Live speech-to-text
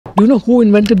You know who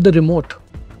invented the remote?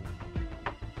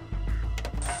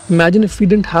 Imagine if we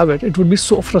didn't have it, it would be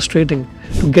so frustrating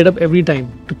to get up every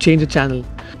time to change a channel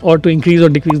or to increase or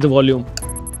decrease the volume.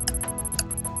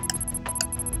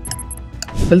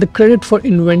 Well, the credit for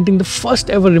inventing the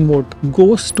first ever remote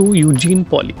goes to Eugene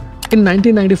Pauly. In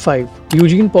 1995,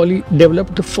 Eugene Pauly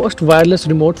developed the first wireless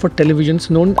remote for televisions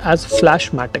known as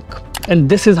Flashmatic. And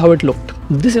this is how it looked.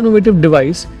 This innovative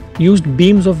device used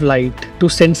beams of light to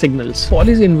send signals.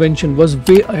 Pauly's invention was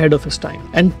way ahead of his time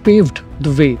and paved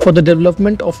the way for the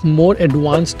development of more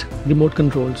advanced remote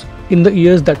controls in the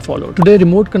years that followed. Today,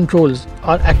 remote controls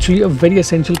are actually a very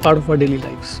essential part of our daily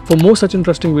lives. For more such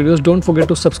interesting videos, don't forget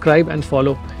to subscribe and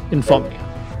follow Informia.